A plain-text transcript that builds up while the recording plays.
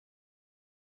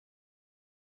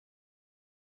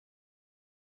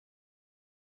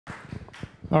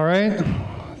All right.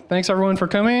 Thanks everyone for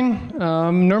coming.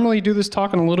 Normally do this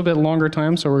talk in a little bit longer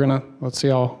time, so let's see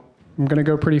how, I'm gonna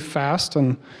go pretty fast,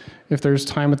 and if there's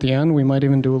time at the end, we might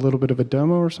even do a little bit of a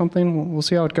demo or something. We'll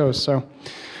see how it goes. So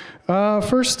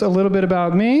first, a little bit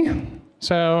about me.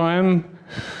 So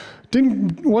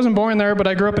wasn't born there, but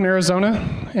I grew up in Arizona,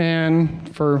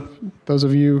 and for those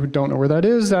of you who don't know where that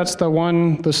is, that's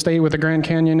the state with the Grand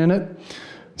Canyon in it.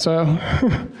 So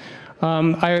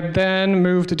I then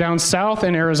moved down south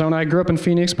in Arizona. I grew up in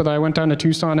Phoenix, but I went down to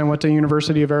Tucson and went to the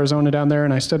University of Arizona down there,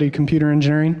 and I studied computer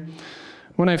engineering.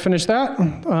 When I finished that,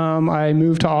 I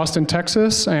moved to Austin,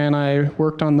 Texas, and I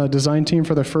worked on the design team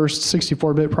for the first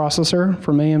 64-bit processor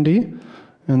from AMD,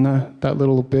 and that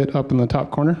little bit up in the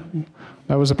top corner.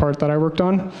 That was the part that I worked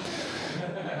on.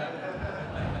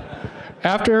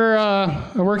 After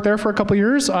I worked there for a couple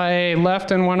years, I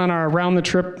left and went on our around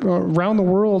the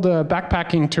world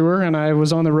backpacking tour, and I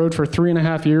was on the road for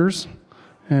 3.5 years,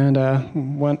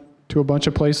 and went to a bunch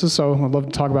of places. So I'd love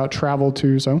to talk about travel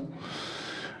too. So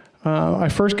I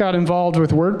first got involved with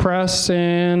WordPress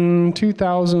in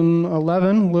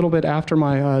 2011, a little bit after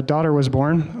my daughter was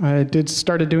born. I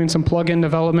started doing some plugin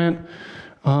development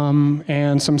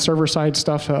and some server-side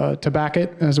stuff to back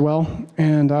it as well,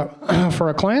 and for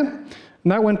a client.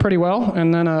 And that went pretty well.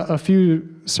 And then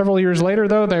several years later,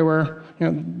 though,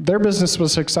 their business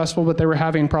was successful, but they were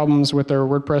having problems with their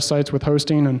WordPress sites with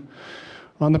hosting and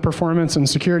on the performance and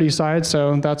security side.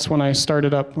 So that's when I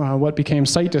started up what became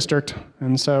Site District.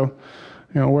 And so,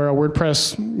 we're a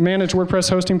managed WordPress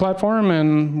hosting platform,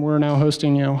 and we're now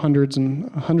hosting, hundreds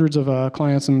of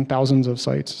clients and thousands of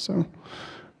sites. So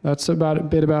that's a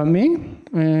bit about me.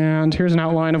 And here's an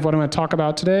outline of what I'm going to talk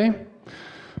about today.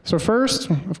 So first,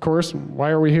 of course, why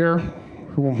are we here?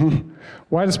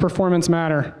 Why does performance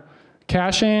matter?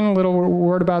 Caching, a little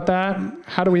word about that.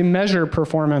 How do we measure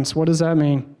performance? What does that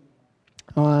mean?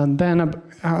 Then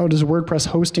how does WordPress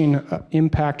hosting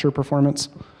impact your performance?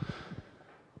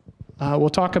 We'll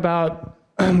talk about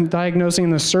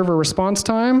diagnosing the server response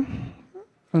time,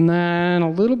 and then a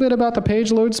little bit about the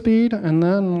page load speed, and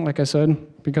then, like I said,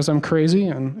 because I'm crazy,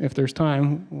 and if there's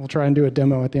time, we'll try and do a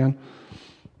demo at the end.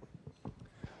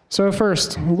 So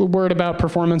first, a word about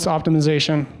performance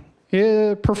optimization.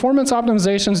 Performance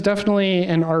optimization is definitely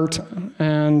an art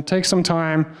and takes some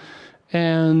time,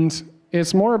 and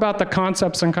it's more about the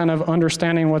concepts and kind of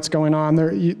understanding what's going on.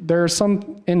 There are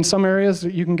in some areas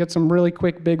that you can get some really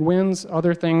quick big wins.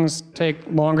 Other things take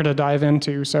longer to dive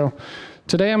into. So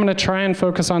today I'm going to try and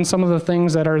focus on some of the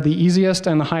things that are the easiest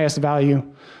and the highest value.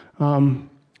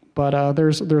 But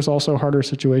there's also harder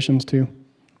situations too.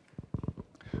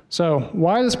 So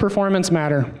why does performance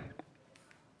matter?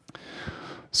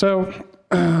 So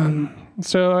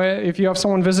if you have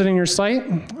someone visiting your site,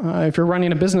 if you're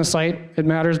running a business site, it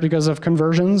matters because of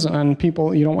conversions and you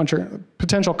don't want your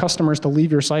potential customers to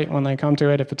leave your site when they come to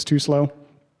it if it's too slow.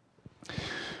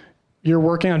 You're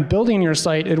working on building your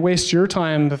site, it wastes your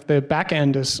time if the back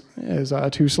end is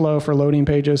too slow for loading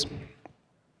pages.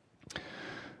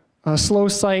 A slow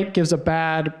site gives a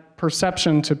bad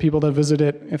perception to people that visit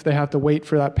it if they have to wait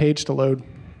for that page to load.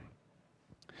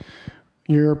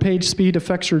 Your page speed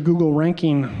affects your Google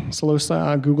ranking. Slow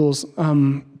Google's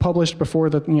published before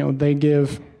that they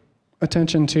give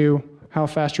attention to how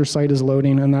fast your site is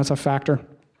loading, and that's a factor.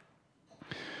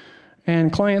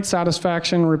 And client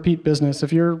satisfaction, repeat business.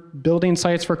 If you're building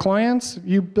sites for clients,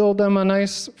 you build them a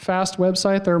nice, fast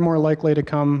website, they're more likely to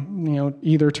come,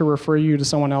 either to refer you to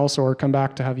someone else or come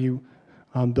back to have you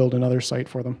build another site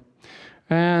for them.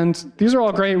 And these are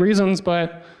all great reasons,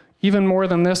 but even more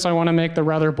than this, I want to make the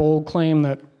rather bold claim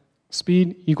that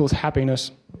speed equals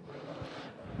happiness.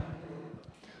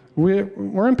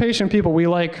 We're impatient people. We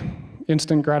like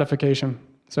instant gratification.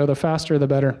 So the faster, the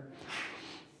better.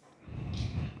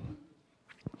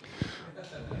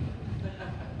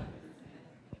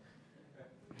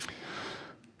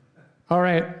 All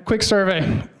right, quick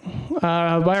survey.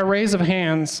 By a raise of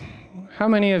hands, how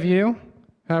many of you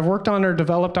have worked on or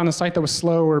developed on a site that was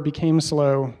slow or became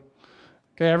slow?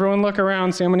 Okay, everyone look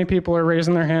around, see how many people are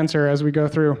raising their hands here as we go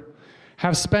through.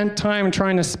 Have spent time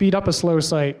trying to speed up a slow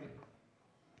site.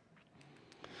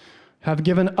 Have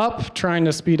given up trying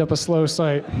to speed up a slow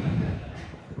site.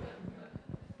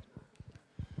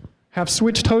 Have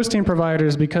switched hosting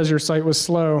providers because your site was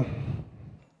slow.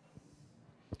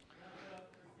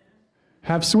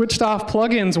 Have switched off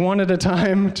plugins one at a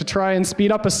time to try and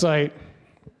speed up a site.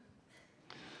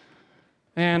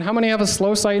 And how many have a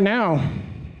slow site now?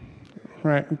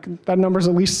 Right, that number's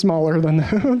at least smaller than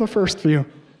the first few.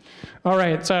 All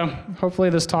right, so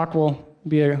hopefully this talk will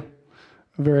be a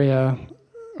very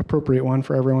appropriate one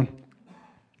for everyone.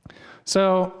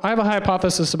 So I have a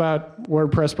hypothesis about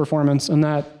WordPress performance, and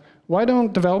that why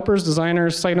don't developers,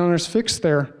 designers, site owners fix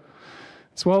their...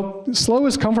 Well, slow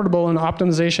is comfortable and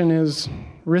optimization is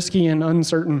risky and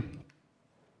uncertain.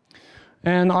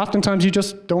 And oftentimes you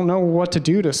just don't know what to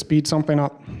do to speed something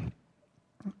up.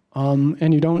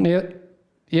 And you don't know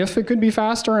if it could be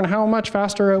faster and how much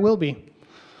faster it will be.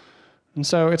 And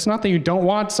so it's not that you don't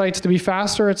want sites to be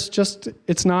faster,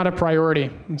 it's not a priority.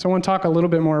 And so I want to talk a little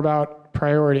bit more about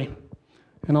priority.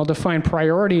 And I'll define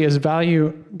priority as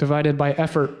value divided by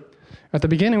effort. At the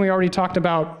beginning, we already talked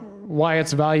about why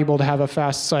it's valuable to have a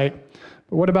fast site.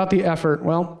 But what about the effort?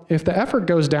 Well, if the effort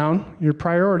goes down, your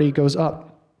priority goes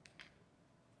up.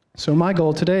 So my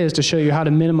goal today is to show you how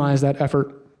to minimize that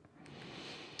effort.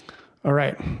 All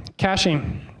right,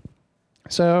 caching.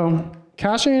 So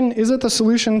caching, is it the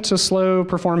solution to slow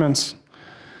performance?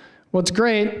 Well, it's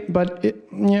great, but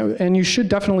and you should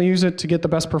definitely use it to get the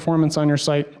best performance on your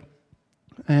site.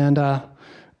 And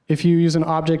if you use an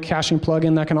object caching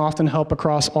plugin, that can often help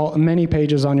across many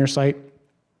pages on your site.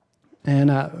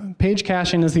 And page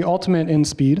caching is the ultimate in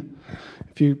speed.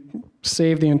 If you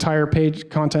save the entire page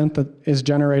content that is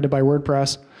generated by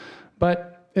WordPress,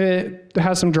 but it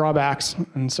has some drawbacks.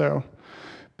 And so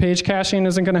page caching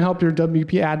isn't going to help your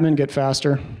WP admin get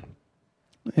faster.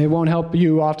 It won't help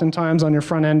you oftentimes on your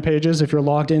front end pages if you're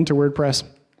logged into WordPress.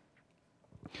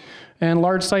 And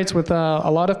large sites with a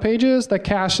lot of pages, the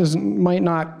cache might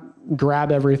not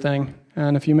grab everything.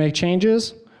 And if you make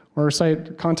changes or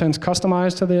site content's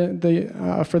customized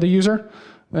to for the user,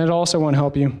 then it also won't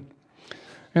help you.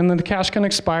 And then the cache can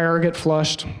expire or get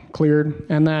flushed, cleared,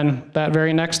 and then that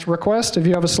very next request, if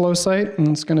you have a slow site, and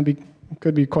it's going to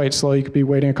could be quite slow, you could be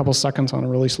waiting a couple seconds on a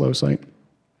really slow site.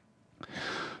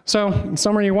 So in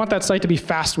summary, you want that site to be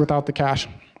fast without the cache.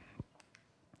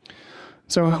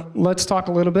 So let's talk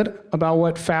a little bit about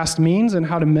what fast means and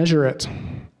how to measure it.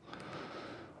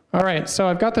 All right, so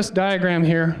I've got this diagram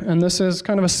here, and this is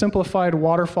kind of a simplified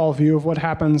waterfall view of what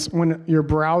happens when your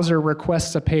browser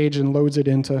requests a page and loads it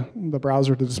into the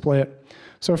browser to display it.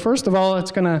 So first of all, it's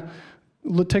going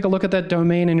to take a look at that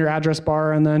domain in your address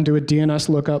bar and then do a DNS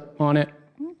lookup on it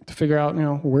to figure out,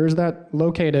 where's that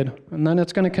located. And then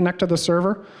it's going to connect to the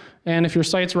server. And if your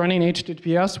site's running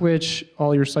HTTPS, which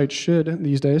all your sites should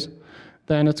these days,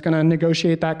 then it's going to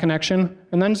negotiate that connection,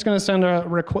 and then it's going to send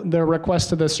the request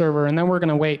to the server, and then we're going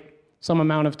to wait some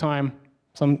amount of time,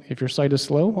 if your site is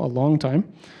slow, a long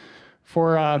time,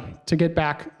 to get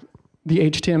back the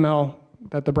HTML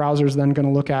that the browser is then going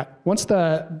to look at. Once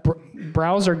the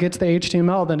browser gets the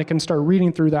HTML, then it can start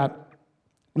reading through that,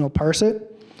 and it'll parse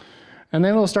it, and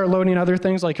then it'll start loading other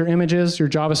things like your images, your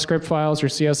JavaScript files, your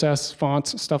CSS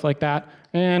fonts, stuff like that,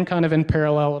 and kind of in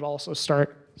parallel, it'll also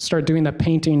start doing the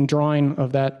painting, drawing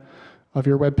of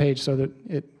your web page so that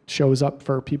it shows up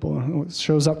for people,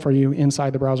 shows up for you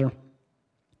inside the browser.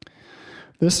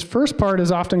 This first part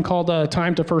is often called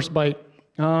time to first byte.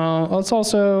 It's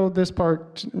also, this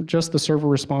part, just the server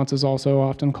response is also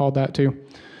often called that too.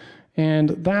 And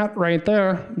that right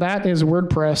there, that is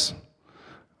WordPress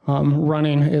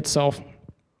running itself.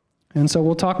 And so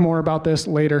we'll talk more about this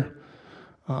later.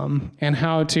 And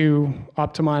how to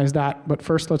optimize that. But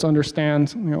first, let's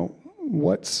understand,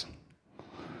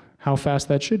 how fast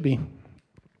that should be.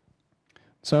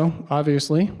 So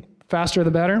obviously, faster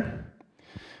the better.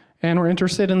 And we're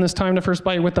interested in this time to first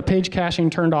byte with the page caching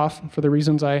turned off for the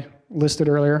reasons I listed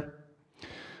earlier.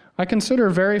 I consider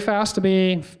very fast to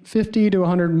be 50 to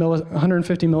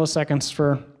 150 milliseconds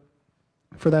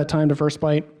for that time to first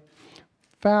byte.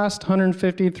 Fast,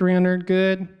 150, 300,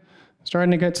 good.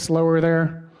 Starting to get slower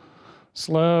there.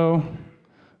 Slow,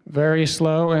 very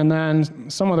slow, and then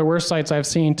some of the worst sites I've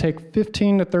seen take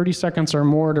 15 to 30 seconds or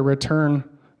more to return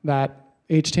that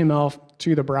HTML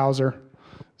to the browser.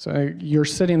 So you're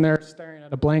sitting there staring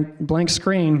at a blank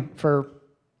screen for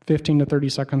 15 to 30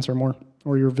 seconds or more,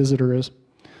 or your visitor is.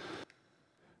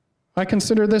 I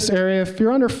consider this area, if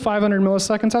you're under 500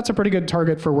 milliseconds, that's a pretty good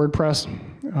target for WordPress.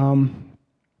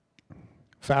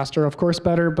 Faster, of course,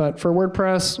 better, but for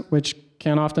WordPress, which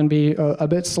can often be a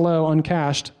bit slow,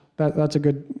 uncached, that's a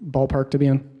good ballpark to be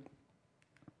in.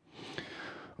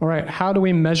 All right, how do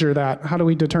we measure that? How do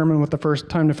we determine what the first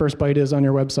time to first byte is on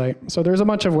your website? So there's a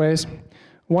bunch of ways.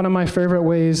 One of my favorite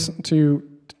ways to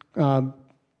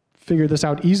figure this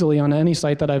out easily on any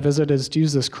site that I visit is to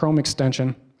use this Chrome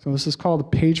extension. So this is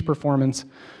called Page Performance.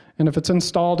 And if it's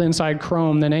installed inside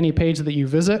Chrome, then any page that you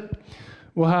visit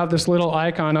will have this little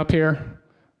icon up here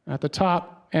at the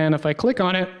top, and if I click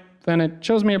on it, then it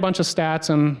shows me a bunch of stats,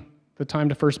 and the time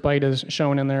to first byte is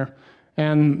shown in there.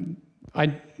 And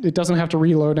it doesn't have to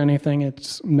reload anything.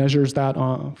 It measures that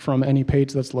from any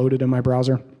page that's loaded in my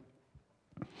browser.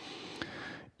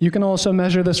 You can also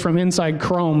measure this from inside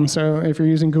Chrome. So if you're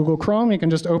using Google Chrome, you can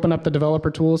just open up the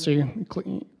developer tools. So you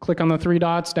click on the 3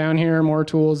 dots down here, more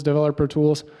tools, developer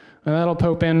tools, and that'll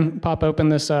pop open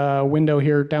this window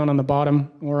here down on the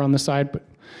bottom or on the side.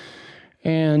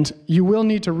 And you will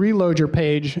need to reload your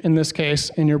page, in this case,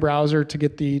 in your browser to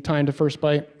get the time to first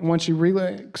byte. Once you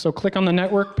reload, so click on the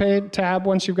network page tab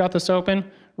once you've got this open,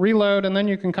 reload, and then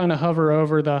you can kind of hover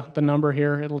over the number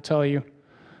here. It'll tell you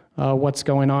what's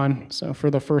going on. So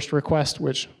for the first request,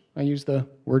 which I use the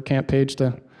WordCamp page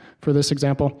for this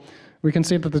example, we can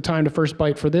see that the time to first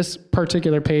byte for this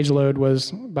particular page load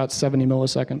was about 70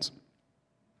 milliseconds.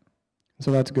 So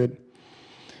that's good.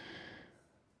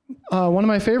 One of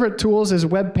my favorite tools is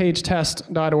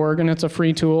webpagetest.org, and it's a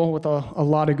free tool with a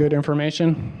lot of good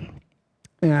information.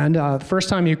 And the first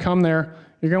time you come there,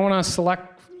 you're going to want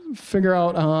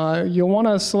to you'll want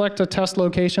to select a test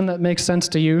location that makes sense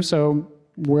to you. So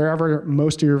wherever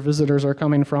most of your visitors are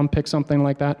coming from, pick something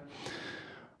like that.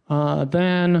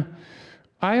 Then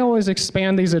I always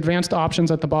expand these advanced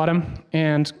options at the bottom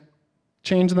and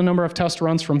change the number of test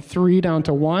runs from 3 down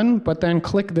to 1, but then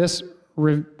click this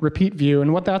repeat view.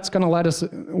 And what that's going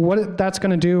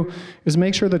to do is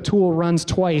make sure the tool runs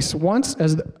twice. Once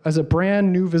as a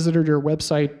brand new visitor to your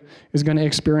website is going to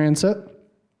experience it,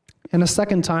 and a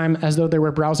second time as though they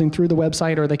were browsing through the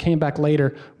website or they came back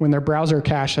later when their browser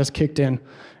cache has kicked in.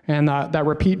 And that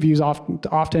repeat view is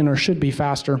often or should be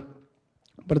faster.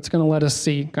 But it's going to let us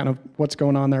see kind of what's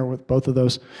going on there with both of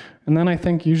those. And then I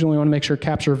think usually we want to make sure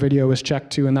capture video is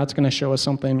checked too, and that's going to show us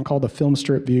something called the film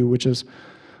strip view, which is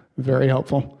very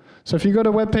helpful. So if you go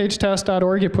to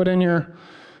webpagetest.org, you put in your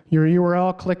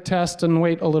URL, click test, and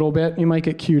wait a little bit. You might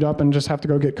get queued up and just have to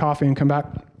go get coffee and come back.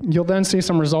 You'll then see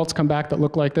some results come back that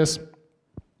look like this.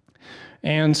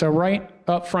 And so right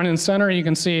up front and center, you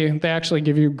can see they actually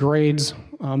give you grades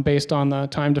based on the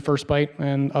time to first byte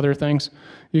and other things.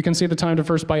 You can see the time to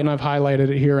first byte, and I've highlighted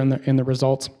it here in the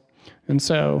results. And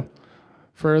so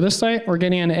for this site, we're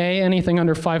getting an A. Anything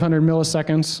under 500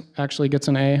 milliseconds actually gets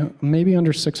an A, maybe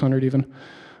under 600 even.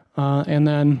 And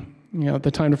then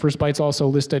the time to first byte's also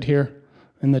listed here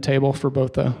in the table for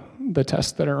both the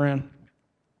tests that are ran.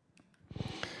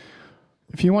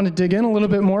 If you want to dig in a little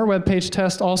bit more, web page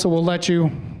test also will let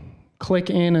you click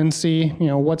in and see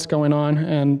what's going on,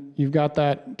 and you've got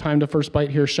that time to first byte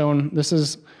here shown. This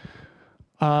is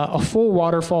a full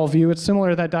waterfall view. It's similar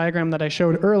to that diagram that I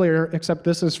showed earlier, except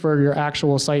this is for your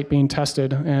actual site being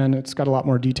tested, and it's got a lot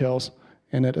more details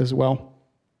in it as well.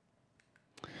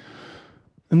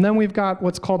 And then we've got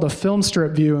what's called a film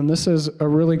strip view, and this is a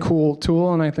really cool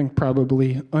tool, and I think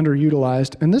probably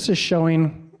underutilized. And this is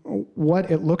showing what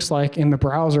it looks like in the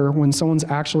browser when someone's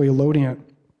actually loading it.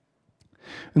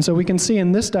 And so we can see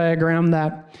in this diagram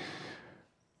that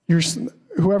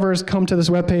whoever has come to this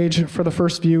web page for the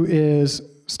first view is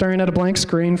staring at a blank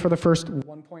screen for the first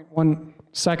 1.1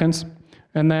 seconds.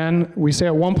 And then we say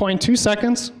at 1.2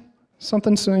 seconds,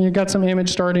 so you got some image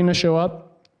starting to show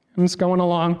up, and it's going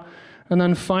along. And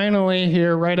then finally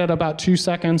here, right at about 2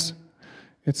 seconds,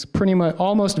 it's pretty much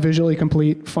almost visually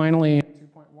complete. Finally,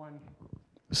 2.1,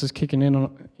 this is kicking in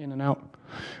and out.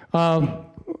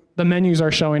 The menus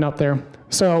are showing up there.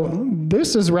 So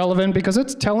this is relevant because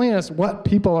it's telling us what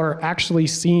people are actually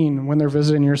seeing when they're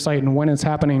visiting your site and when it's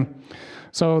happening.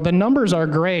 So the numbers are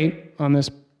great on this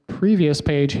previous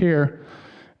page here.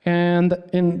 And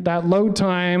in that load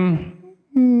time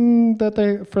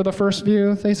for the first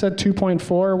view, they said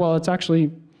 2.4. Well, it's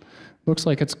actually looks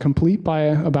like it's complete by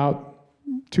about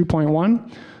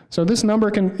 2.1. So this number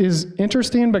is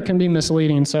interesting, but can be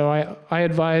misleading. So I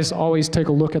advise always take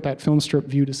a look at that film strip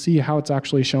view to see how it's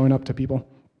actually showing up to people.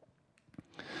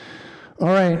 All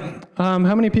right, how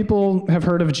many people have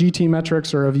heard of GT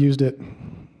metrics or have used it?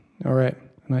 All right,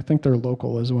 and I think they're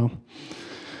local as well.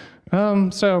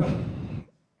 So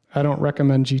I don't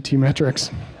recommend GT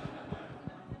metrics.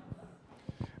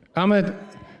 I'm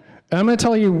gonna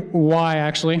tell you why,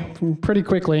 actually, pretty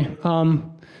quickly.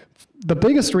 The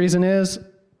biggest reason is,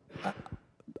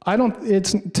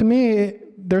 to me,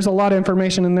 there's a lot of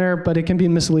information in there, but it can be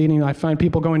misleading. I find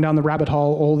people going down the rabbit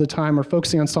hole all the time or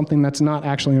focusing on something that's not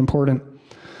actually important.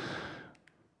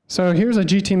 So here's a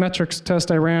GT metrics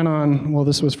test I ran on, well,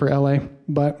 this was for LA,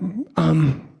 but,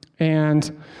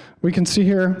 and we can see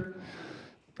here,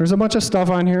 there's a bunch of stuff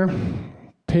on here.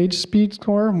 Page speed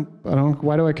score,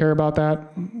 why do I care about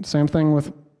that? Same thing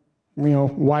with,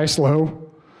 why slow?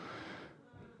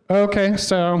 Okay,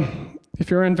 so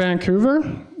if you're in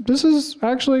Vancouver, this is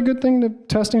actually a good thing to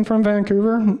testing from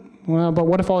Vancouver. Well, but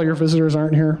what if all your visitors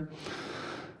aren't here?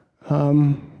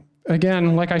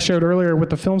 Again, like I showed earlier with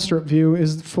the film strip view,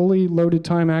 is fully loaded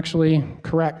time actually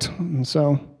correct? And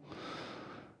so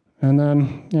And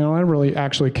then, I don't really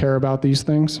actually care about these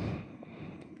things.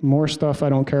 More stuff I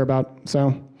don't care about.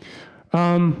 So,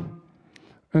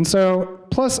 and so,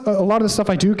 plus a lot of the stuff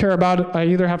I do care about, I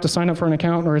either have to sign up for an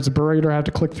account or it's buried or I have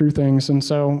to click through things. And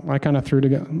so I kind of threw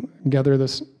together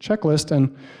this checklist,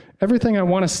 and everything I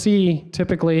want to see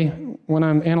typically when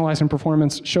I'm analyzing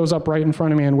performance shows up right in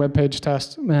front of me in web page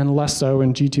test, and less so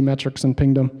in GT metrics and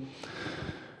pingdom.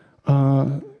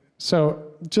 So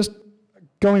just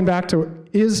going back to,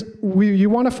 you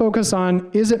want to focus on,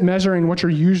 is it measuring what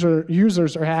your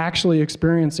users are actually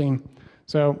experiencing?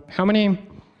 So how many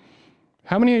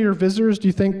of your visitors do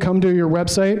you think come to your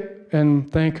website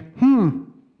and think,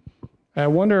 I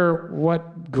wonder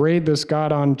what grade this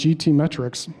got on GT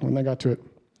metrics when they got to it?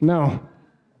 No.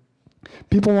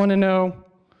 People want to know,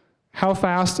 how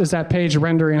fast is that page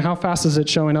rendering, how fast is it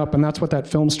showing up, and that's what that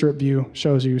film strip view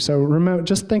shows you. So remember,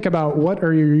 just think about, what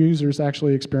are your users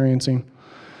actually experiencing?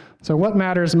 So what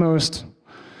matters most?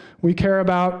 We care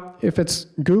about, if it's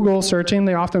Google searching,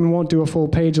 they often won't do a full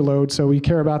page load, so we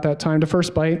care about that time to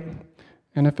first byte.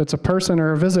 And if it's a person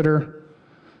or a visitor,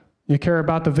 you care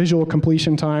about the visual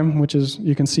completion time, which is,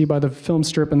 you can see by the film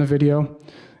strip in the video.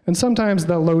 And sometimes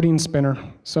the loading spinner.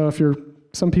 So if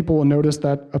some people will notice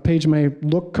that a page may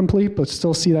look complete, but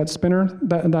still see that spinner.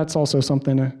 That's also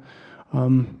something to,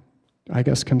 I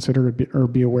guess, consider or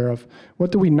be aware of.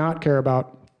 What do we not care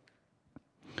about?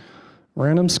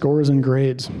 Random scores and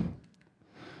grades.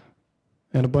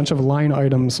 And a bunch of line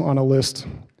items on a list.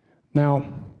 Now,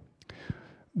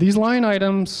 these line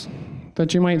items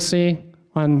that you might see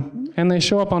and they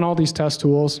show up on all these test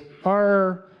tools,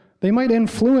 they might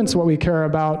influence what we care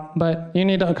about, but you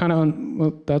need to kind of,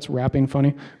 well, that's rapping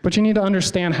funny, but you need to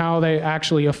understand how they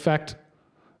actually affect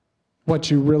what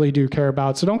you really do care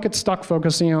about. So don't get stuck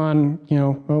focusing on,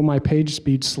 oh, my page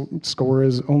speed score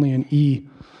is only an E.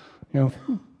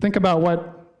 Think about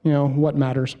what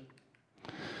matters.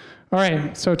 All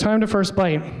right, so time to first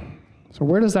byte. So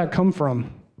where does that come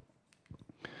from?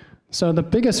 So the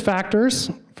biggest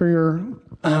factors for your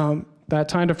that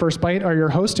time to first byte are your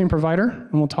hosting provider,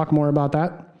 and we'll talk more about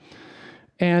that,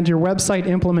 and your website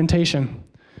implementation.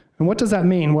 And what does that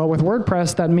mean? Well, with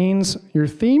WordPress, that means your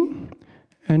theme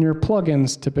and your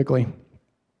plugins, typically.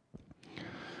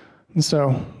 And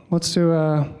so let's do,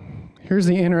 here's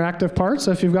the interactive part.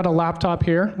 So if you've got a laptop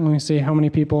here, let me see how many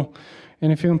people, and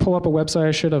if you can pull up a website,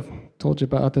 I should have told you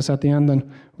about this at the end,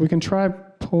 then we can try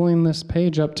pulling this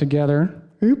page up together.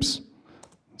 Oops.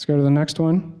 Let's go to the next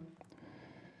one.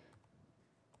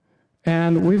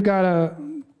 And we've got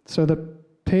so the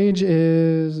page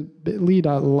is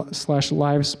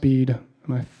bit.ly/livespeed,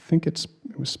 and I think it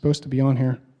was supposed to be on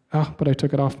here. But I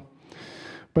took it off.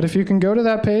 But if you can go to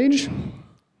that page,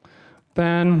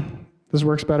 then this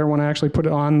works better when I actually put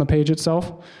it on the page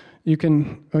itself. You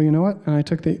can, you know what? And I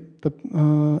took the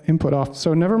input off.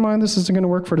 So never mind, this isn't going to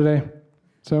work for today.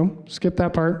 So skip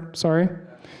that part, sorry.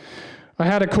 I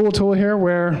had a cool tool here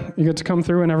where you get to come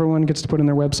through and everyone gets to put in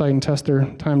their website and test their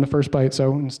time to first byte.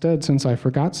 So instead, since I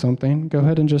forgot something, go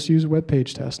ahead and just use web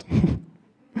page test.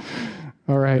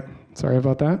 All right, sorry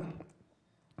about that.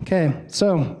 Okay,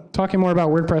 so talking more about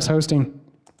WordPress hosting.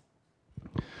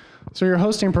 So your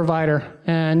hosting provider,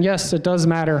 and yes, it does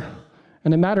matter,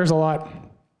 and it matters a lot.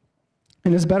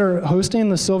 And is better hosting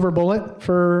the silver bullet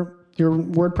for your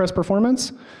WordPress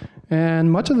performance?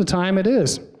 And much of the time it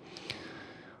is.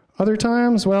 Other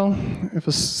times, well, if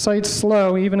a site's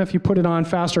slow, even if you put it on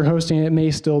faster hosting, it may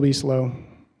still be slow.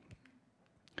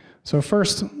 So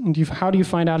first, how do you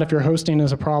find out if your hosting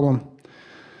is a problem?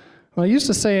 Well, I used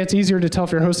to say it's easier to tell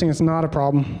if your hosting is not a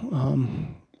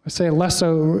problem. I say less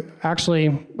so.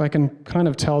 Actually, I can kind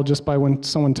of tell just by when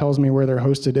someone tells me where they're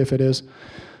hosted, if it is.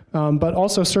 But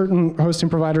also certain hosting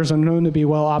providers are known to be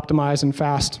well optimized and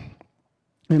fast.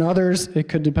 In others, it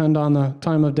could depend on the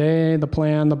time of day, the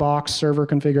plan, the box, server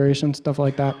configuration, stuff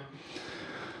like that.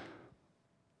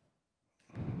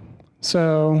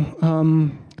 So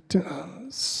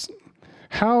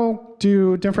how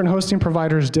do different hosting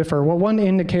providers differ? Well, one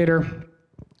indicator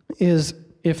is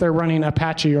if they're running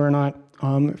Apache or not.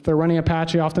 If they're running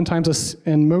Apache, oftentimes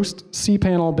in most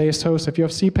cPanel-based hosts, if you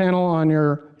have cPanel on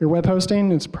your web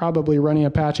hosting, it's probably running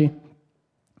Apache.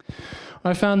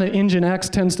 I found that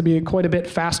Nginx tends to be quite a bit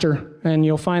faster, and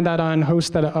you'll find that on hosts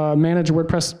that manage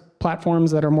WordPress platforms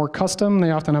that are more custom.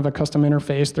 They often have a custom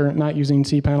interface. They're not using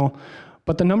cPanel.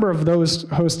 But the number of those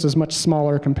hosts is much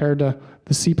smaller compared to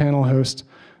the cPanel host.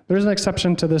 There's an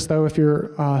exception to this, though, if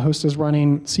your host is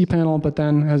running cPanel, but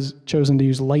then has chosen to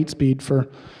use Lightspeed for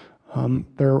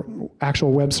their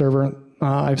actual web server.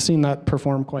 I've seen that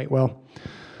perform quite well.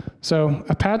 So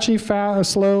Apache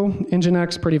slow,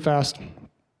 Nginx pretty fast.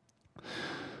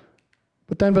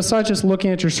 But then besides just looking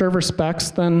at your server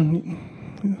specs, then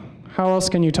how else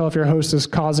can you tell if your host is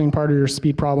causing part of your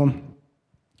speed problem?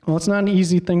 Well, it's not an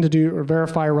easy thing to do or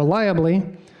verify reliably,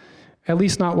 at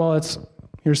least not while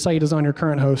your site is on your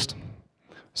current host.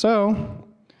 So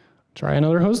try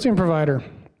another hosting provider.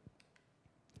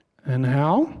 And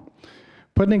how?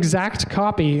 Put an exact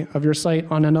copy of your site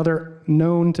on another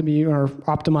known to be or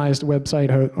optimized website,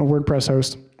 a WordPress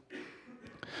host.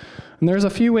 And there's a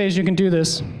few ways you can do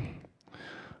this.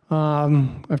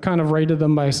 I've kind of rated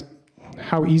them by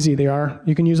how easy they are.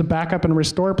 You can use a backup and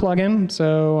restore plugin.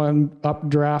 So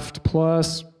Updraft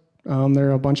Plus, there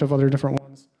are a bunch of other different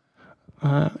ones.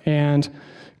 And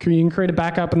you can create a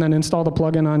backup and then install the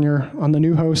plugin on the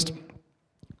new host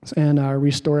and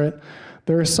restore it.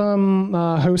 There are some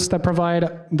hosts that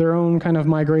provide their own kind of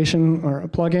migration or a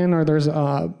plugin, or there's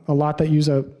a lot that use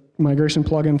a migration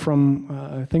plugin from,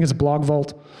 I think it's Blog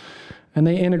Vault. And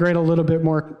they integrate a little bit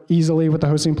more easily with the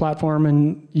hosting platform,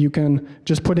 and you can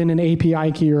just put in an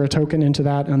API key or a token into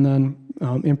that and then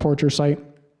import your site.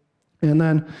 And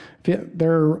then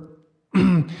they're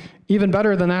even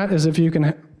better than that is if you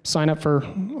can sign up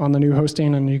on the new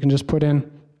hosting and you can just put in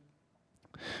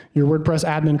your WordPress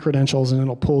admin credentials and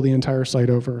it'll pull the entire site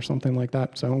over or something like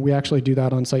that. So we actually do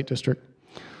that on Site District.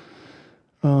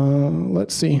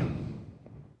 Let's see.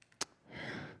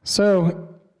 So,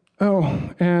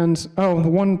 the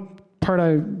one part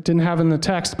I didn't have in the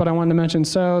text, but I wanted to mention.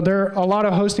 So a lot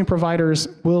of hosting providers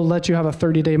will let you have a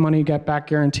 30-day money get back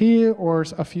guarantee, or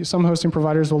some hosting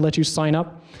providers will let you sign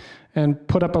up and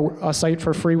put up a site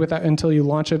for free with that until you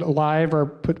launch it live or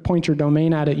point your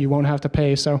domain at it. You won't have to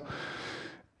pay. So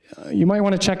you might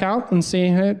want to check out and see,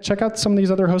 hey, check out some of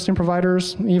these other hosting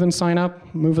providers, even sign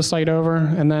up, move a site over,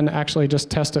 and then actually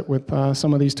just test it with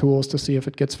some of these tools to see if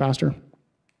it gets faster.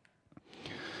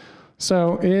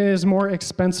 So is more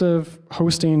expensive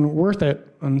hosting worth it?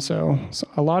 And so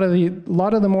a lot of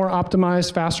the more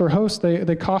optimized, faster hosts,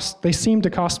 they seem to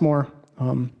cost more,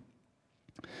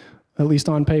 at least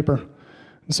on paper.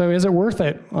 So is it worth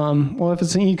it? Well, if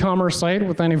it's an e-commerce site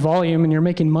with any volume and you're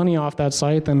making money off that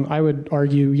site, then I would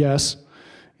argue yes.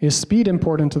 Is speed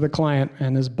important to the client,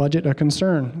 and is budget a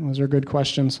concern? Those are good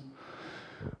questions.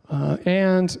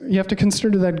 And you have to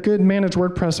consider that good managed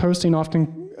WordPress hosting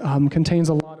often contains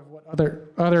a lot of what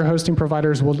other hosting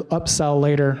providers will upsell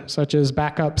later, such as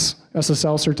backups,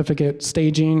 SSL certificate,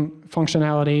 staging,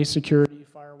 functionality, security,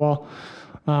 firewall.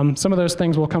 Some of those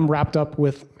things will come wrapped up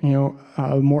with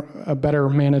a better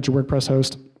managed WordPress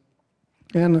host.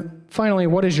 And finally,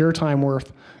 what is your time worth?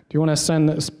 Do you want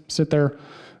to sit there,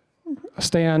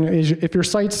 stay on? If your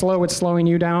site's slow, it's slowing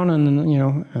you down,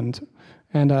 and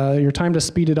your time to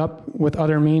speed it up with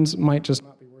other means might just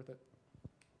not be worth it.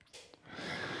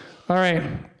 All right.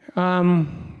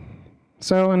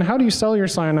 And how do you sell your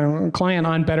client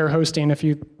on better hosting if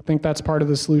you think that's part of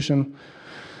the solution?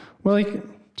 Well,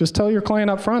 just tell your client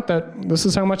up front that this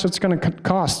is how much it's going to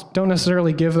cost. Don't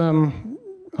necessarily give them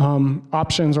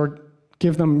options or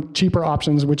give them cheaper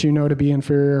options which you know to be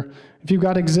inferior. If you've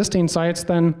got existing sites,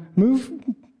 then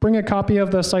bring a copy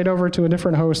of the site over to a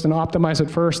different host and optimize it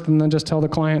first, and then just tell the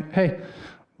client, hey,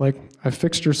 I've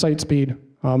fixed your site speed.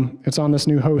 It's on this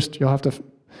new host. You'll have to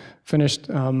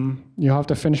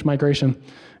finish migration.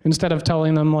 Instead of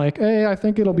telling them hey, I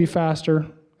think it'll be faster,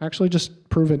 actually just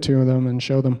prove it to them and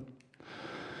show them.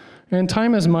 And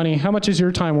time is money. How much is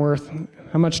your time worth?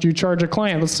 How much do you charge a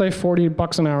client? Let's say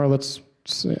 $40 an hour. Let's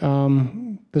say,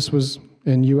 this was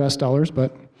in US dollars,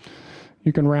 but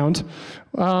you can round.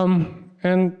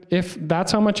 And if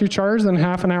that's how much you charge, then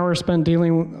half an hour spent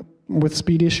dealing with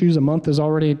speed issues a month is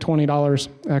already $20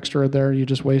 extra there you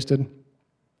just wasted.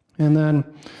 And then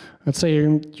let's say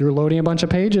you're loading a bunch of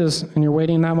pages and you're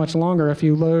waiting that much longer. If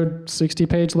you load 60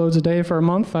 page loads a day for a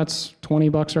month, that's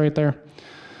 $20 right there.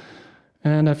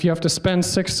 And if you have to spend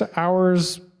 6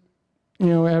 hours,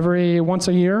 every once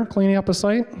a year cleaning up a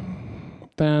site,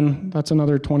 then that's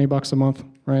another $20 a month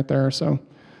right there. So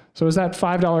is that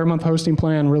 $5 a month hosting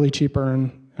plan really cheaper?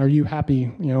 And are you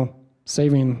happy,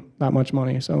 saving that much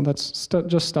money? So that's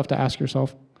just stuff to ask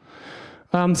yourself.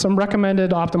 Some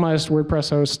recommended optimized WordPress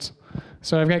hosts.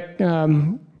 So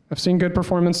I've seen good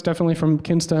performance definitely from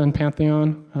Kinsta and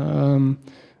Pantheon.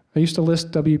 I used to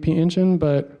list WP Engine,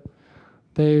 but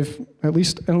they've, at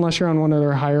least unless you're on one of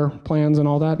their higher plans and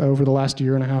all that, over the last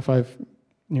year and a half,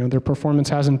 their performance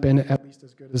hasn't been at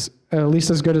least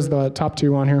as good as the top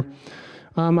two on here.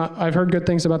 I've heard good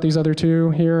things about these other two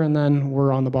here, and then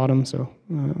we're on the bottom, so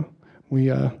we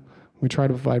try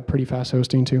to provide pretty fast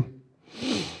hosting too.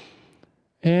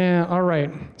 And all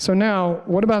right, so now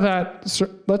what about that? So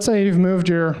let's say you've moved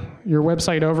your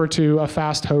website over to a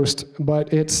fast host,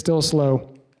 but it's still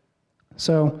slow.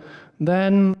 So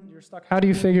then you're stuck. How do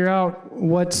you figure out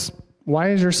why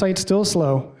is your site still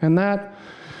slow? And that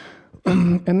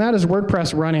is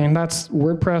WordPress running. That's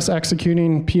WordPress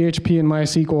executing PHP and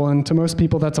MySQL, and to most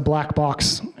people that's a black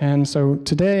box. And so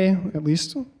today, at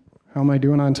least, how am I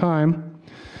doing on time?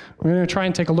 We're going to try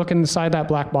and take a look inside that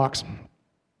black box.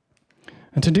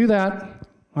 And to do that,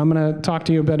 I'm going to talk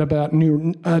to you a bit about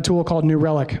a tool called New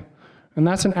Relic. And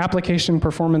that's an application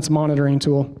performance monitoring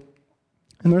tool.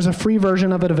 And there's a free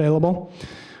version of it available.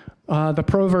 The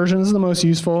pro version is the most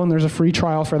useful, and there's a free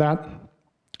trial for that.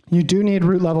 You do need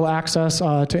root level access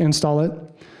to install it.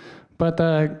 But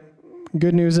the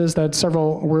good news is that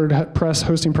several WordPress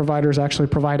hosting providers actually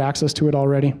provide access to it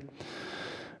already.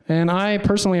 And I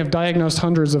personally have diagnosed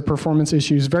hundreds of performance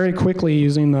issues very quickly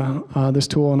using this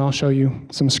tool, and I'll show you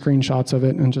some screenshots of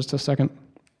it in just a second.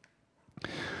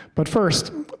 But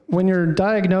first, when you're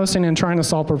diagnosing and trying to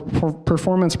solve a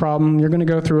performance problem, you're going to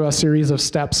go through a series of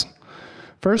steps.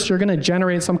 First, you're going to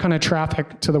generate some kind of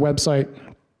traffic to the website.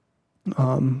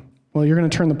 Well, you're going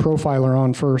to turn the profiler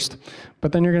on first,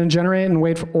 but then you're going to generate and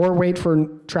wait for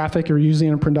traffic you're using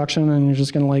in production, and you're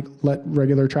just going to let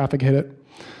regular traffic hit it.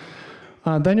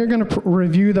 Then you're going to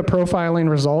review the profiling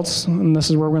results, and this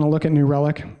is where we're going to look at New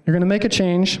Relic. You're going to make a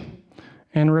change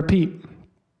and repeat.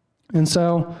 And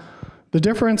so the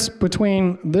difference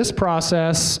between this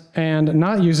process and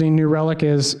not using New Relic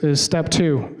is step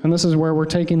 2, and this is where we're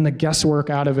taking the guesswork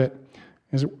out of it.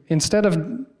 Instead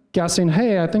of guessing,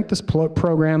 hey, I think this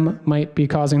program might be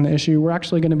causing the issue, we're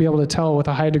actually going to be able to tell with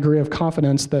a high degree of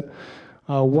confidence that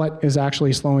what is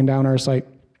actually slowing down our site.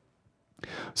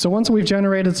 So once we've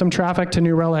generated some traffic to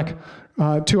New Relic,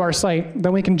 to our site,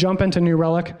 then we can jump into New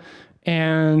Relic,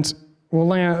 and we'll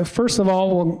land, first of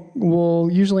all, we'll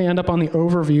usually end up on the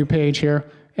overview page here,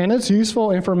 and it's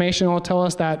useful information. It'll tell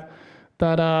us that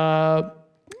time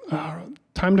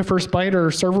to first byte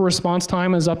or server response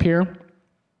time is up here,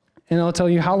 and it'll tell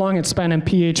you how long it's spent in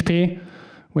PHP,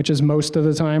 which is most of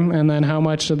the time, and then how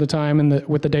much of the time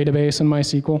with the database in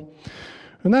MySQL.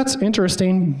 And that's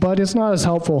interesting, but it's not as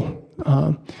helpful.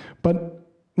 But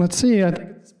let's see, I think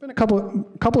it's been a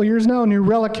couple of years now. New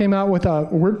Relic came out with a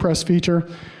WordPress feature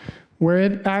where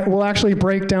it will actually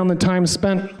break down the time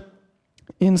spent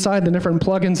inside the different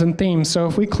plugins and themes. So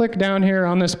if we click down here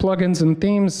on this plugins and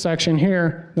themes section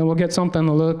here, then we'll get something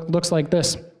that looks like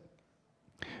this.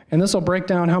 And this will break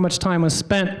down how much time was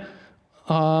spent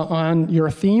on your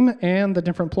theme and the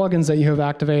different plugins that you have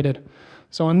activated.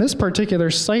 So on this particular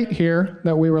site here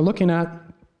that we were looking at,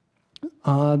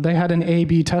 they had an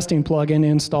A/B testing plugin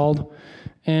installed,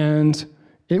 and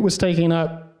it was taking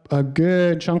up a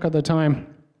good chunk of the time.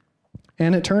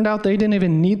 And it turned out they didn't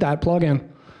even need that plugin.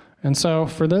 And so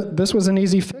for this was an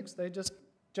easy fix. They just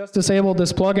disabled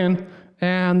this plugin,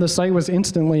 and the site was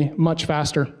instantly much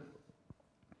faster.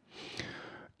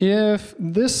 If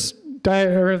this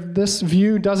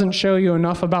view doesn't show you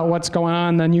enough about what's going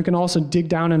on, then you can also dig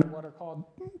down into what are called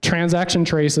transaction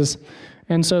traces.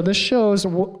 And so this shows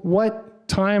what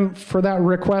time for that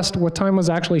request, what time was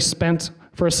actually spent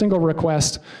for a single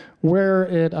request, where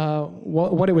it,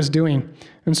 what it was doing.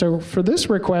 And so for this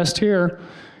request here,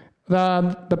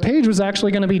 the page was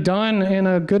actually going to be done in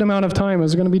a good amount of time. It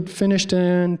was going to be finished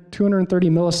in 230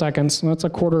 milliseconds, and that's a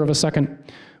quarter of a second.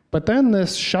 But then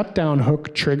this shutdown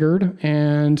hook triggered,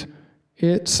 and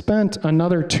it spent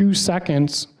another 2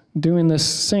 seconds doing this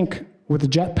sync with a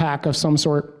Jetpack of some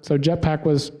sort. So Jetpack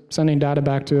was sending data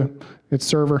back to its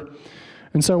server.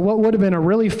 And so what would have been a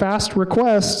really fast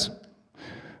request,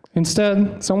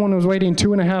 instead, someone was waiting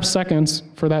 2.5 seconds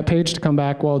for that page to come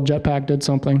back while Jetpack did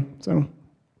something. So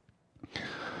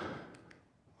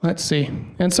let's see.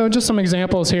 And so just some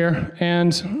examples here,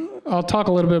 and I'll talk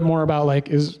a little bit more about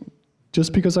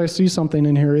just because I see something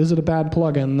in here, is it a bad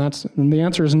plugin? And the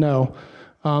answer is no,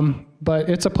 but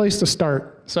it's a place to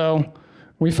start. So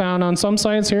we found on some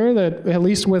sites here that, at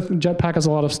least with Jetpack, has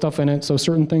a lot of stuff in it. So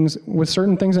certain things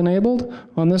enabled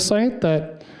on this site,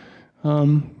 that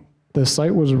the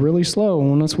site was really slow.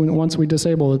 Once we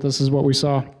disabled it, this is what we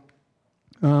saw.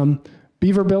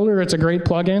 Beaver Builder, it's a great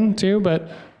plugin too,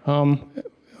 but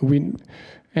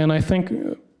I think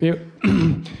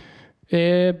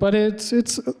but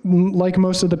it's like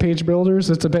most of the page builders,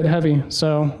 it's a bit heavy.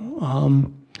 So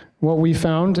what we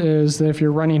found is that if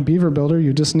you're running Beaver Builder,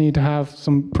 you just need to have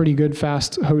some pretty good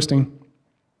fast hosting.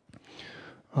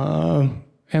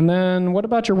 And then what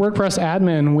about your WordPress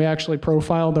admin? We actually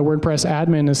profiled the WordPress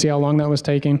admin to see how long that was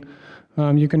taking.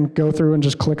 You can go through and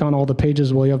just click on all the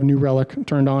pages while you have New Relic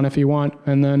turned on if you want,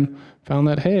 and then found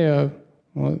that, hey,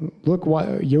 well, look,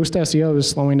 Yoast SEO is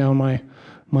slowing down my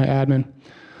admin.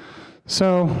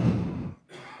 So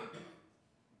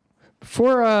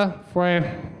before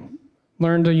I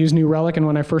learned to use New Relic, and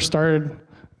when I first started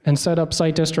and set up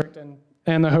Site District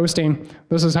and the hosting,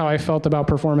 this is how I felt about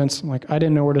performance. Like, I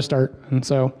didn't know where to start. And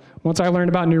so once I learned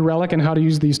about New Relic and how to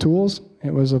use these tools,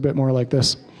 it was a bit more like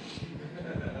this.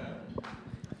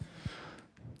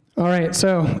 All right,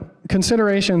 so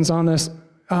considerations on this.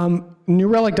 New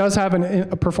Relic does have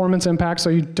a performance impact,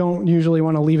 so you don't usually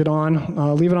want to leave it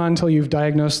on. Leave it on until you've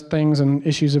diagnosed things and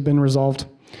issues have been resolved.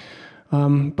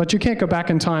 But you can't go back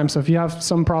in time, so if you have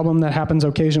some problem that happens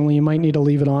occasionally, you might need to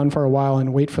leave it on for a while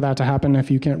and wait for that to happen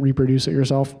if you can't reproduce it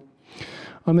yourself.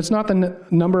 It's not the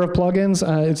number of plugins,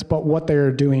 it's about what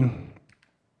they're doing.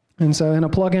 And so in a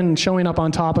plugin, showing up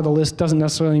on top of the list doesn't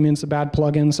necessarily mean it's a bad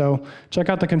plugin, so check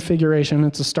out the configuration,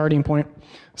 it's a starting point.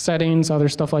 Settings, other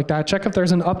stuff like that. Check if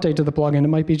there's an update to the plugin. It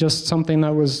might be just something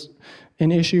that was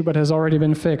an issue but has already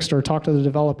been fixed, or talk to the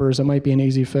developers, it might be an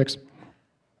easy fix.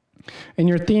 And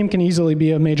your theme can easily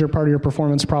be a major part of your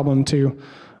performance problem too.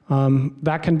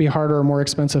 That can be harder or more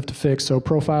expensive to fix, so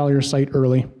profile your site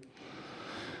early.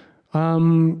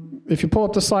 If you pull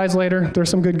up the slides later, there's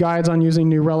some good guides on using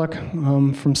New Relic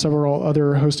from several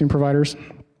other hosting providers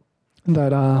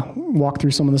that walk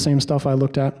through some of the same stuff I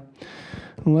looked at.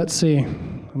 Let's see,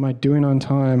 am I doing on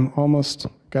time? Almost,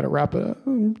 got to wrap it up.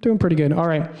 I'm doing pretty good. All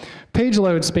right, page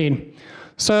load speed.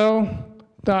 So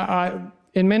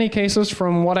in many cases,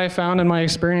 from what I found in my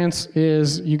experience,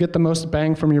 is you get the most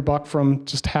bang from your buck from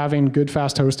just having good,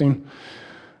 fast hosting.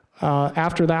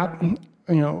 After that,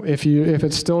 if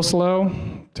it's still slow,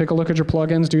 take a look at your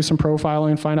plugins, do some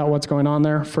profiling, find out what's going on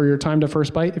there for your time to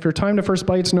first byte. If your time to first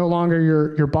byte's no longer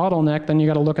your bottleneck, then you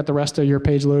got to look at the rest of your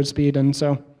page load speed. And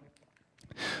so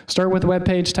start with web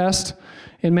page test.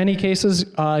 In many cases,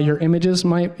 your images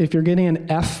might, if you're getting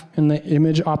an F in the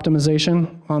image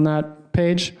optimization on that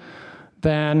page,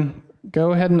 then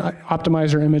go ahead and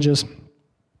optimize your images.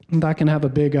 That can have a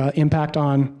big impact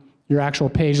on your actual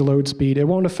page load speed. It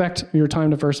won't affect your time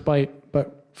to first byte,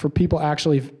 but for people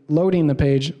actually loading the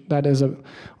page, that is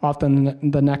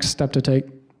often the next step to take.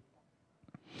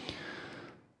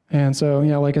 And so,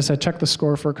 like I said, check the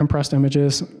score for compressed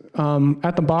images.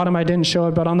 At the bottom, I didn't show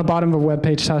it, but on the bottom of a web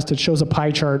page test, it shows a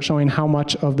pie chart showing how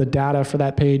much of the data for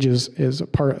that page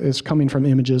is coming from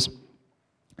images.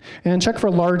 And check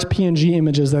for large PNG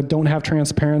images that don't have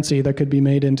transparency that could be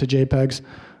made into JPEGs.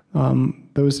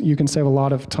 Those, you can save a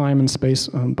lot of time and space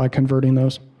by converting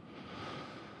those.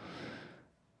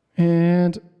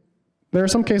 And there are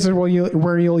some cases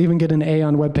where you'll even get an A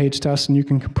on web page tests, and you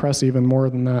can compress even more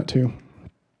than that too.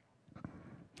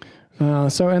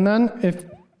 And then if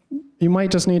you might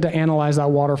just need to analyze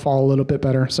that waterfall a little bit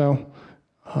better. So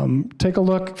take a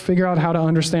look, figure out how to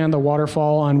understand the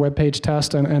waterfall on web page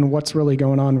test and what's really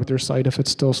going on with your site if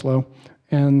it's still slow.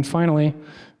 And finally,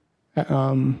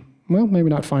 well, maybe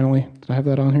not finally. Did I have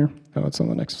that on here? Oh, it's on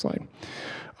the next slide.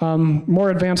 More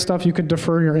advanced stuff, you could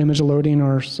defer your image loading,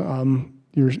 or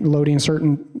you're loading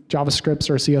certain JavaScripts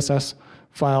or CSS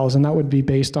files, and that would be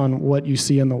based on what you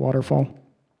see in the waterfall.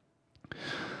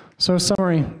 So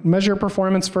summary, measure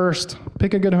performance first.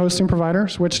 Pick a good hosting provider,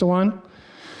 switch to one.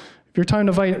 If your time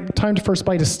to first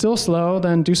byte is still slow,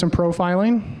 then do some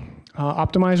profiling,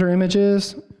 optimize your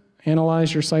images,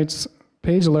 analyze your site's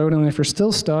page load, and if you're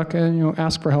still stuck,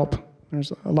 ask for help.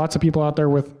 There's lots of people out there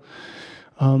with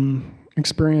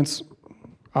experience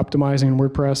optimizing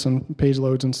WordPress and page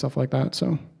loads and stuff like that.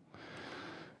 So,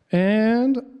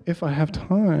 and if I have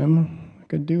time, I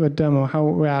could do a demo. How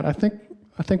are we at? I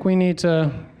think we need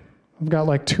to. I've got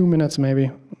like 2 minutes maybe,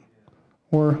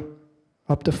 or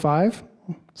up to 5.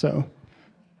 So,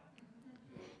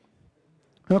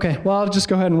 okay. Well, I'll just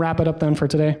go ahead and wrap it up then for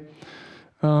today.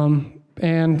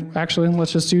 And actually,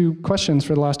 let's just do questions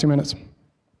for the last 2 minutes.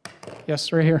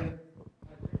 Yes, right here.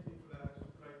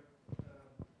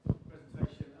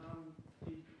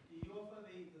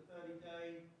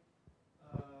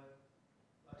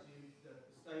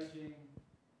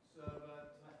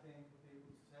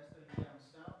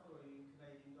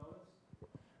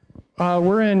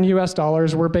 We're in US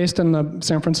dollars. We're based in the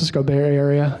San Francisco Bay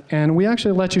Area, and we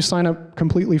actually let you sign up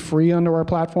completely free onto our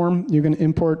platform. You can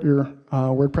import your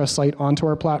WordPress site onto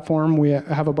our platform. We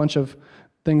have a bunch of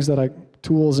things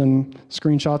tools and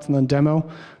screenshots and then demo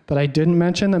that I didn't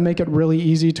mention that make it really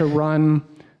easy to run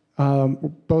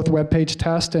both web page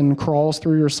test and crawls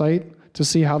through your site to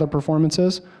see how the performance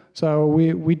is. So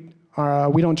we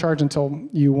don't charge until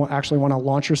you actually want to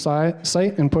launch your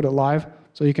site and put it live.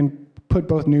 So you can put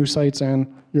both new sites and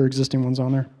your existing ones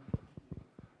on there.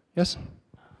 Yes?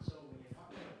 So when you're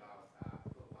talking about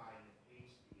providing the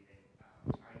page speed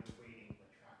and are you waiting for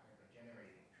traffic or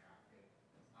generating traffic,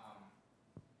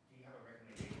 do you have a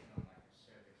recommendation on like a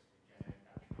service to generate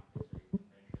that traffic so you can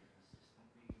measure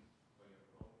consistently for your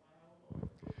profile, or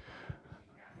you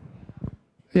can't?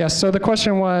 Yes, so the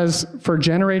question was for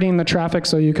generating the traffic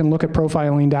so you can look at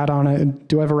profiling data on it,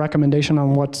 do I have a recommendation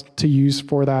on what to use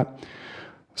for that?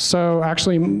 So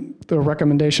actually, the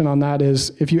recommendation on that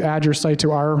is if you add your site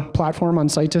to our platform on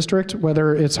Site District,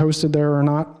 whether it's hosted there or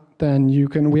not, then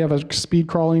we have a speed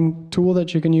crawling tool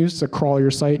that you can use to crawl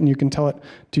your site, and you can tell it,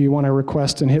 do you want to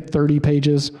request and hit 30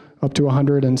 pages up to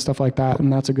 100 and stuff like that,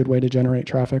 and that's a good way to generate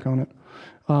traffic on it.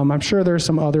 I'm sure there's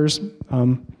some others.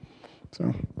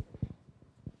 So,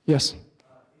 yes?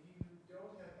 If you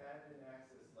don't have admin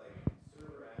access, like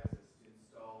server access to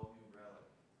install New Relic,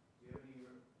 do you have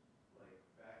any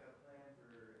backup plan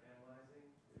for analyzing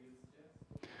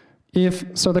that you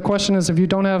suggest? So the question is, if you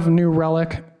don't have New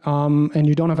Relic and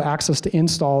you don't have access to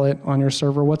install it on your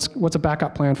server, what's a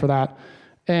backup plan for that?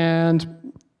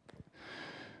 And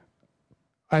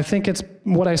I think it's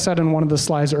what I said in one of the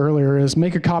slides earlier is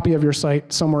make a copy of your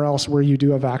site somewhere else where you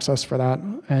do have access for that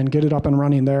and get it up and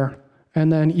running there. And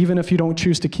then even if you don't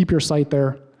choose to keep your site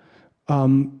there,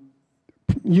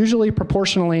 usually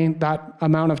proportionally that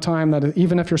amount of time that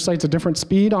even if your site's a different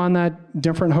speed on that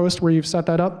different host where you've set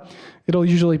that up, it'll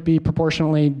usually be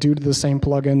proportionally due to the same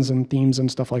plugins and themes and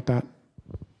stuff like that.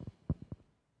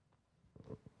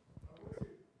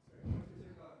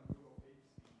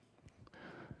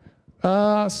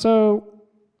 On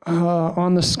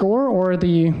the score or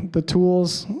the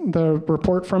tools, the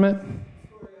report from it?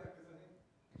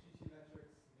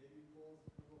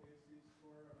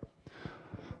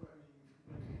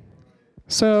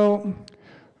 So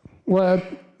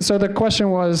the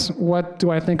question was, what do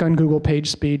I think on Google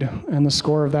PageSpeed and the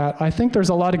score of that? I think there's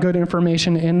a lot of good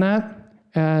information in that,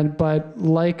 but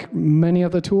like many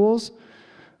of the tools,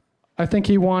 I think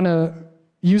you want to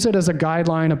use it as a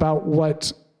guideline about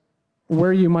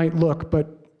where you might look,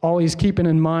 but always keeping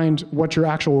in mind what your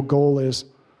actual goal is.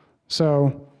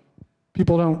 So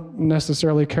people don't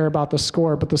necessarily care about the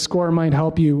score, but the score might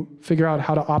help you figure out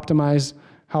how to optimize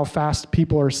how fast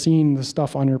people are seeing the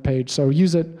stuff on your page. So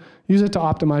use it to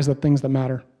optimize the things that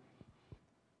matter.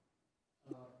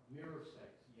 Mirror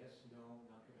sites, yes, no,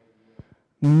 not good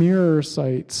idea. Mirror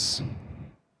sites.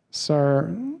 So,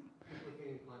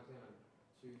 Duplicating content on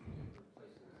two different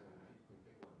places and you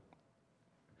can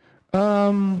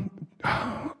pick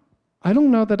one. I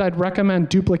don't know that I'd recommend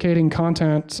duplicating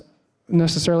content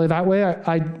necessarily that way.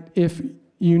 If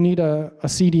you need a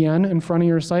CDN in front of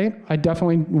your site, I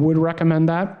definitely would recommend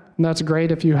that. And that's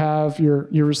great if you have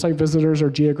your site visitors are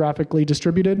geographically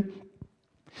distributed.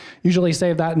 Usually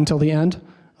save that until the end.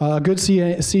 A good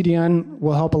CDN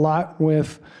will help a lot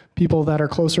with people that are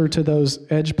closer to those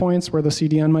edge points where the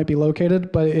CDN might be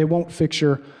located, but it won't fix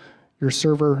your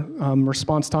server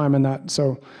response time and that.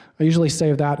 So I usually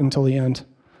save that until the end.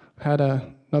 I had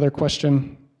another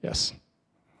question. Yes.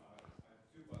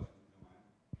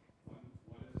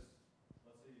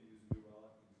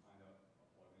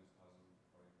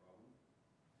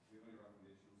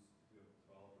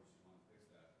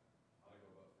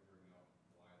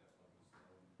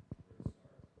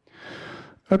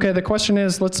 Okay, the question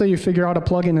is, let's say you figure out a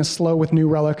plugin is slow with New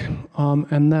Relic,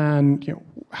 and then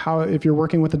if you're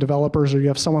working with the developers or you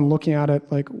have someone looking at it,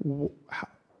 like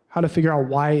how to figure out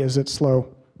why is it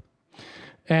slow.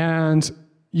 And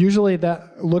usually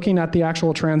looking at the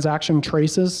actual transaction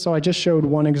traces, so I just showed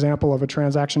one example of a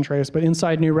transaction trace, but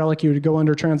inside New Relic you would go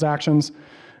under transactions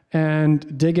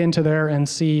and dig into there and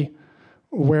see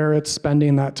where it's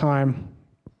spending that time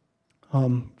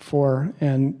for,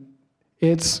 and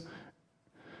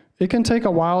it can take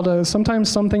a while to, sometimes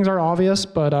some things are obvious,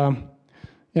 but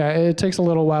yeah, it takes a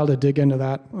little while to dig into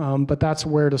that. But that's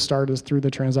where to start is through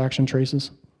the transaction traces.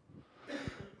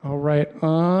 All right,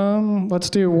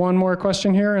 let's do one more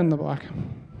question here in the black. Just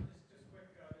quick,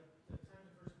 the time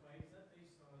to first byte, is that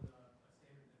based on a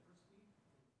standard network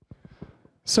speed?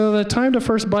 So the time to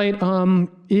first byte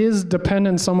is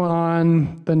dependent somewhat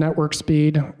on the network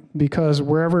speed, because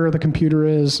wherever the computer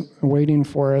is waiting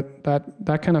for it,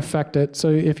 that can affect it. So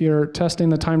if you're testing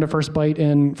the time to first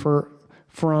byte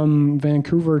from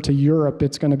Vancouver to Europe,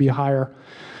 it's going to be higher.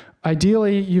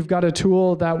 Ideally, you've got a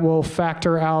tool that will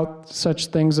factor out such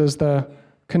things as the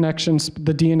connections,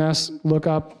 the DNS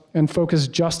lookup, and focus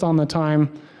just on the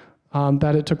time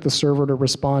that it took the server to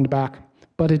respond back.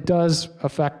 But it is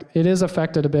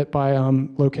affected a bit by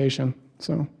location.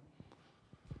 So.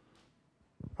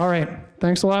 All right.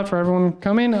 Thanks a lot for everyone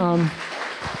coming.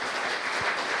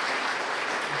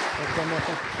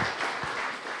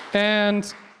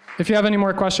 And if you have any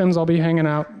more questions, I'll be hanging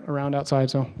out around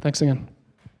outside. So thanks again.